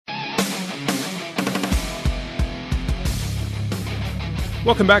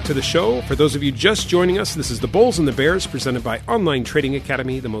Welcome back to the show. For those of you just joining us, this is The Bulls and the Bears, presented by Online Trading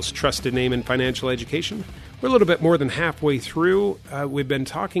Academy, the most trusted name in financial education. We're a little bit more than halfway through. We've been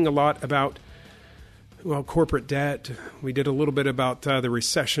talking a lot about, corporate debt. We did a little bit about the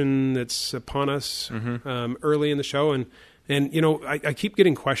recession that's upon us early in the show. And I keep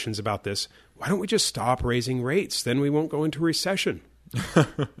getting questions about this. Why don't we just stop raising rates? Then we won't go into recession. All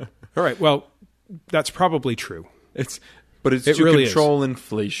right, well, that's probably true. But it's to really control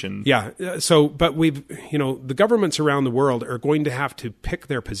inflation. Yeah. But the governments around the world are going to have to pick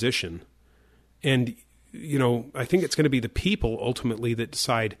their position. And, I think it's going to be the people ultimately that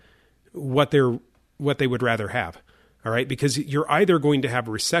decide what they would rather have. All right. Because you're either going to have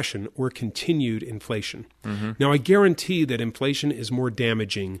a recession or continued inflation. Mm-hmm. Now, I guarantee that inflation is more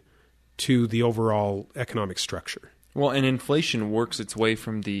damaging to the overall economic structure. Well, and inflation works its way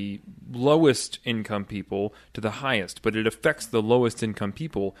from the lowest income people to the highest, but it affects the lowest income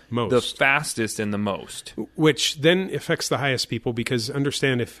people the fastest and the most. Which then affects the highest people, because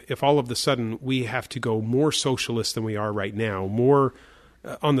understand, if all of a sudden we have to go more socialist than we are right now, more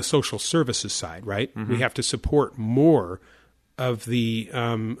on the social services side, right? Mm-hmm. We have to support more of the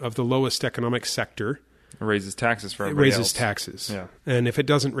lowest economic sector. It raises taxes for everybody else. It raises taxes. Yeah. And if it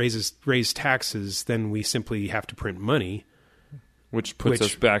doesn't raise taxes, then we simply have to print money. Which puts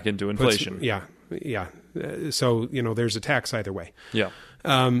us back into inflation. Yeah. So, there's a tax either way. Yeah.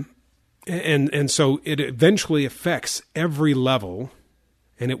 And so it eventually affects every level,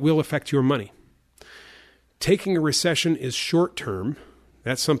 and it will affect your money. Taking a recession is short term.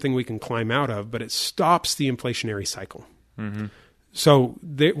 That's something we can climb out of, but it stops the inflationary cycle. Mm-hmm. So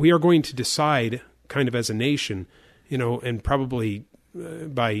we are going to decide, kind of as a nation, and probably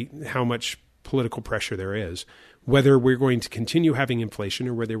by how much political pressure there is, whether we're going to continue having inflation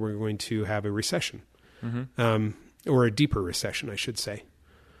or whether we're going to have a recession, or a deeper recession, I should say.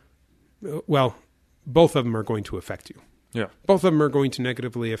 Well, both of them are going to affect you. Yeah. Both of them are going to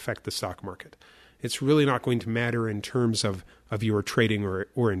negatively affect the stock market. It's really not going to matter in terms of your trading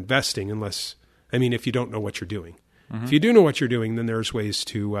or investing unless, if you don't know what you're doing. Mm-hmm. If you do know what you're doing, then there's ways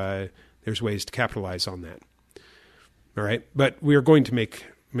to capitalize on that. All right. But we are going to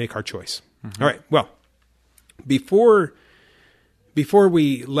make our choice. Mm-hmm. All right. Well, before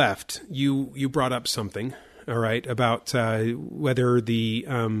we left, you brought up something, all right, about whether the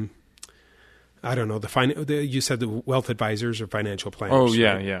you said the wealth advisors or financial planners. Oh,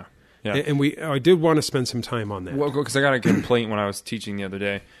 yeah, right? yeah. And I did want to spend some time on that. Well, because I got a complaint when I was teaching the other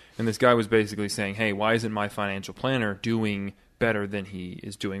day, and this guy was basically saying, "Hey, why isn't my financial planner doing better than he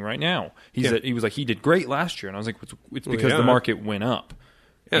is doing right now?" He was like, he did great last year, and I was like, it's because the market went up.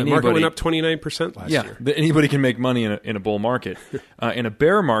 Yeah, the market went up 29% last year. Yeah, anybody can make money in a bull market. In a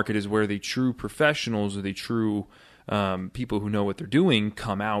bear market is where the true professionals or the true people who know what they're doing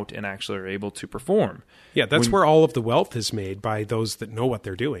come out and actually are able to perform. Yeah, that's where all of the wealth is made, by those that know what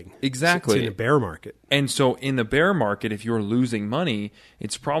they're doing. Exactly. It's in a bear market. And so in the bear market, if you're losing money,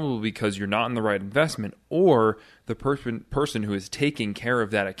 it's probably because you're not in the right investment, or the person who is taking care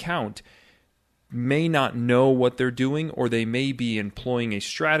of that account may not know what they're doing, or they may be employing a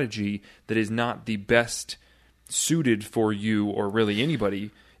strategy that is not the best suited for you or really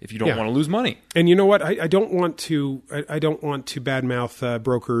anybody if you don't want to lose money. And you know what? I don't want to badmouth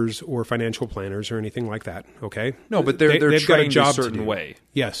brokers or financial planners or anything like that. Okay? No, but they've trained a certain way.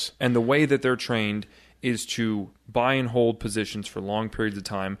 Yes, and the way that they're trained is to buy and hold positions for long periods of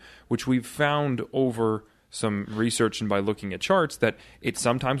time, which we've found over some research and by looking at charts that it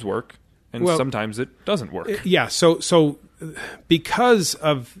sometimes works and sometimes it doesn't work. Yeah. So because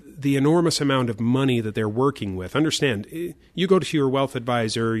of the enormous amount of money that they're working with, understand, you go to your wealth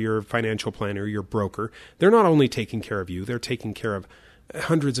advisor, your financial planner, your broker, they're not only taking care of you, they're taking care of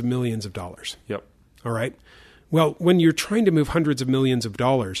hundreds of millions of dollars. Yep. All right. Well, when you're trying to move hundreds of millions of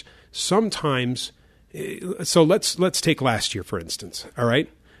dollars, sometimes, so let's take last year, for instance. All right.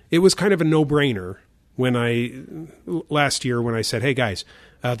 It was kind of a no-brainer last year when I said, hey guys,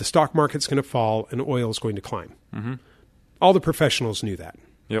 the stock market's going to fall and oil is going to climb. Mm-hmm. All the professionals knew that.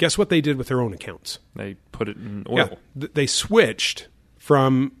 Yep. Guess what they did with their own accounts? They put it in oil. Yeah, they switched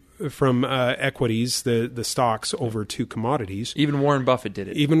from equities, the stocks, over to commodities. Even Warren Buffett did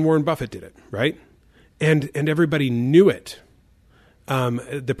it. Right? And everybody knew it.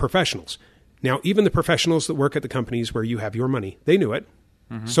 The professionals. Now, even the professionals that work at the companies where you have your money, they knew it.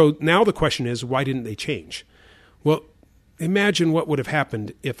 Mm-hmm. So now the question is, why didn't they change? Well, imagine what would have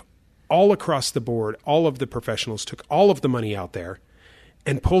happened if all across the board, all of the professionals took all of the money out there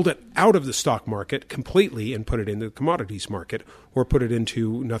and pulled it out of the stock market completely and put it into the commodities market, or put it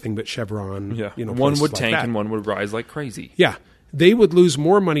into nothing but Chevron. Yeah. One would tank and one would rise like crazy. Yeah. They would lose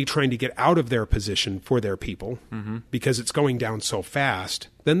more money trying to get out of their position for their people because it's going down so fast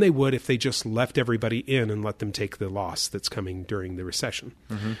than they would if they just left everybody in and let them take the loss that's coming during the recession.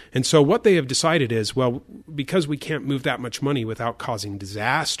 And so what they have decided is, well, because we can't move that much money without causing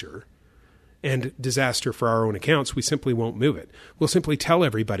disaster, and disaster for our own accounts, we simply won't move it. We'll simply tell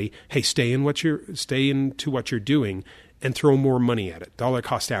everybody, hey, stay into what you're doing and throw more money at it, dollar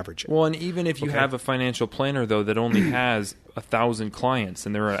cost average it. Well, and even if you have a financial planner, though, that only has 1,000 clients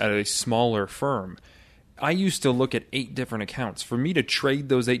and they're at a smaller firm, I used to look at 8 different accounts. For me to trade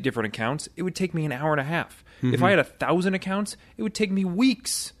those 8 different accounts, it would take me an hour and a half. If I had 1,000 accounts, it would take me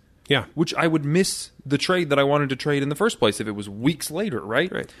weeks. Yeah. Which I would miss the trade that I wanted to trade in the first place if it was weeks later,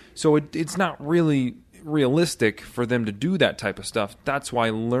 right? Right. So it's not really realistic for them to do that type of stuff. That's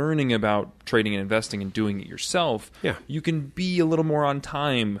why learning about trading and investing and doing it yourself, you can be a little more on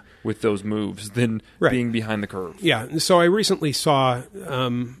time with those moves than being behind the curve. Yeah. So I recently saw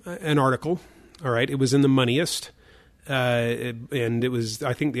an article. All right. It was in the Moneyist. And it was,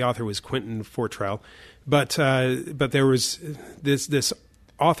 I think the author was Quentin Fortrell. But there was this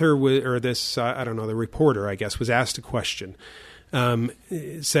author, or this, I don't know, the reporter, I guess, was asked a question.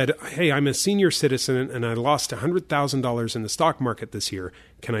 Said, hey, I'm a senior citizen and I lost $100,000 in the stock market this year.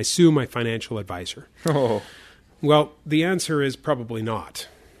 Can I sue my financial advisor? Oh. Well, the answer is probably not.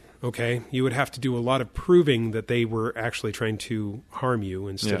 Okay? You would have to do a lot of proving that they were actually trying to harm you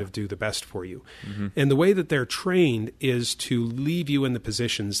instead of do the best for you. And the way that they're trained is to leave you in the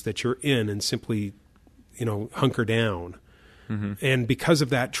positions that you're in and simply, hunker down. And because of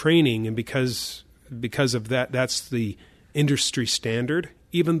that training and because of that, that's the industry standard.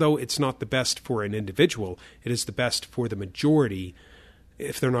 Even though it's not the best for an individual, it is the best for the majority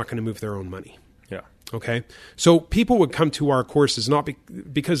if they're not going to move their own money. Yeah. Okay? So people would come to our courses not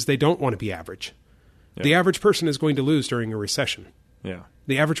because they don't want to be average. Yeah. The average person is going to lose during a recession. Yeah.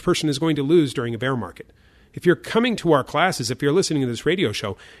 The average person is going to lose during a bear market. If you're coming to our classes, if you're listening to this radio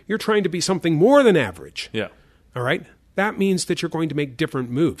show, you're trying to be something more than average. Yeah. All right? That means that you're going to make different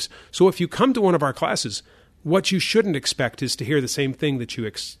moves. So if you come to one of our classes, what you shouldn't expect is to hear the same thing that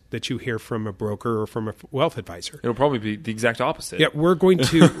you hear from a broker or from a wealth advisor. It'll probably be the exact opposite. Yeah, we're going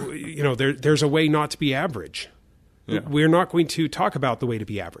to, there's a way not to be average. Yeah. We're not going to talk about the way to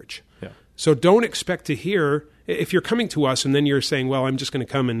be average. Yeah. So don't expect to hear, if you're coming to us and then you're saying, well, I'm just going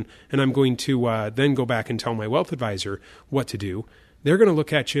to come and I'm going to then go back and tell my wealth advisor what to do. They're going to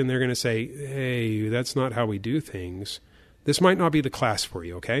look at you and they're going to say, hey, that's not how we do things. This might not be the class for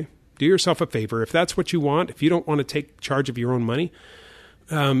you, okay? Do yourself a favor. If that's what you want, if you don't want to take charge of your own money,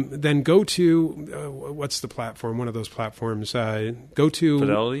 then go to, what's the platform? One of those platforms. Go to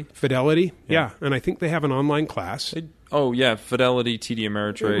Fidelity? Fidelity, yeah. And I think they have an online class. Fidelity, TD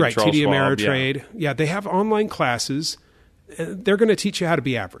Ameritrade, right, Charles TD Schwab, Ameritrade. Yeah, they have online classes. They're going to teach you how to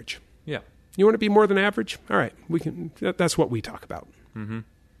be average. Yeah. You want to be more than average? All right, that's what we talk about. All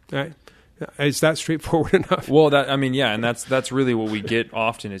right. Is that straightforward enough? Well, and that's really what we get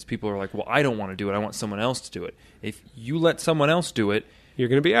often is people are like, well, I don't want to do it. I want someone else to do it. If you let someone else do it, you're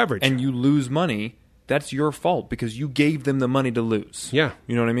going to be average. And you lose money, that's your fault because you gave them the money to lose. Yeah.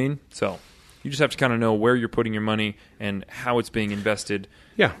 You know what I mean? So you just have to kind of know where you're putting your money and how it's being invested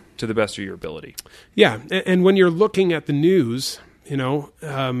to the best of your ability. Yeah. And when you're looking at the news,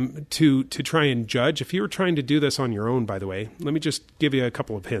 to try and judge, if you were trying to do this on your own, by the way, let me just give you a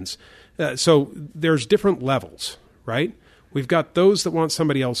couple of hints. So there's different levels, right? We've got those that want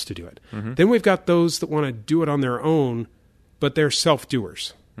somebody else to do it. Then we've got those that want to do it on their own, but they're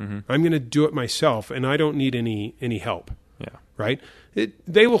self-doers. I'm going to do it myself, and I don't need any help. Yeah. Right?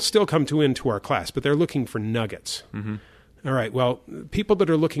 They will still come into our class, but they're looking for nuggets. All right. Well, people that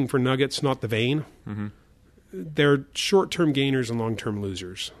are looking for nuggets, not the vein, they're short-term gainers and long-term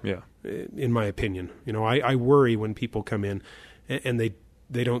losers. Yeah. In my opinion, I worry when people come in and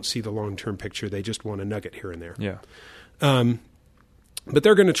they don't see the long-term picture. They just want a nugget here and there. Yeah. But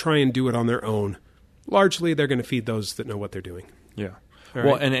they're going to try and do it on their own. Largely, they're going to feed those that know what they're doing. Yeah. All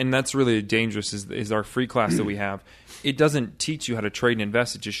well, right. and that's really dangerous is our free class that we have. It doesn't teach you how to trade and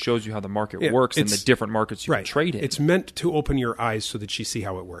invest. It just shows you how the market works and the different markets you can trade in. It's meant to open your eyes so that you see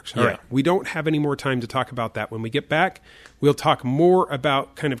how it works. All Yeah. right. We don't have any more time to talk about that. When we get back, we'll talk more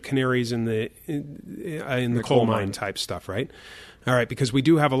about kind of canaries in the coal mine type stuff, right? All right, because we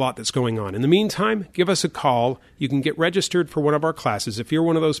do have a lot that's going on. In the meantime, give us a call. You can get registered for one of our classes. If you're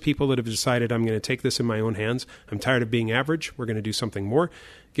one of those people that have decided, I'm going to take this in my own hands, I'm tired of being average, we're going to do something more,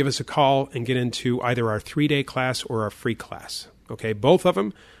 give us a call and get into either our 3-day class or our free class. Okay, both of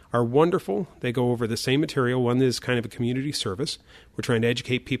them are wonderful. They go over the same material. One is kind of a community service. We're trying to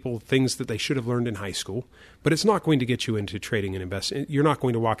educate people things that they should have learned in high school, but it's not going to get you into trading and investing. You're not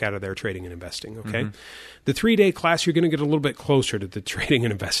going to walk out of there trading and investing, okay? Mm-hmm. The 3-day class, you're going to get a little bit closer to the trading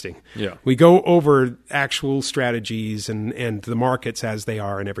and investing. Yeah. We go over actual strategies and the markets as they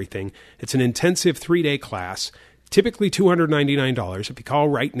are and everything. It's an intensive 3-day class, typically $299. If you call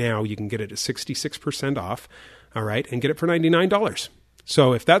right now, you can get it at 66% off, all right, and get it for $99.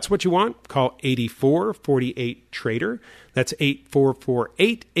 So if that's what you want, call 8448-TRADER. That's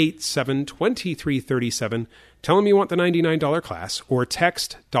 844-887-2337. Tell them you want the $99 class, or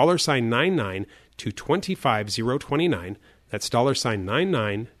text $99 to 25029. That's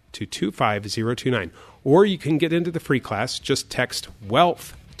 $99 to 25029. Or you can get into the free class. Just text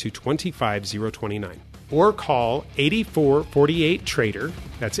WEALTH to 25029. Or call 8448-TRADER.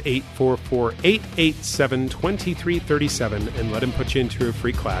 That's 844-887-2337, and let him put you into a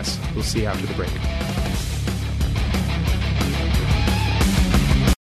free class. We'll see you after the break.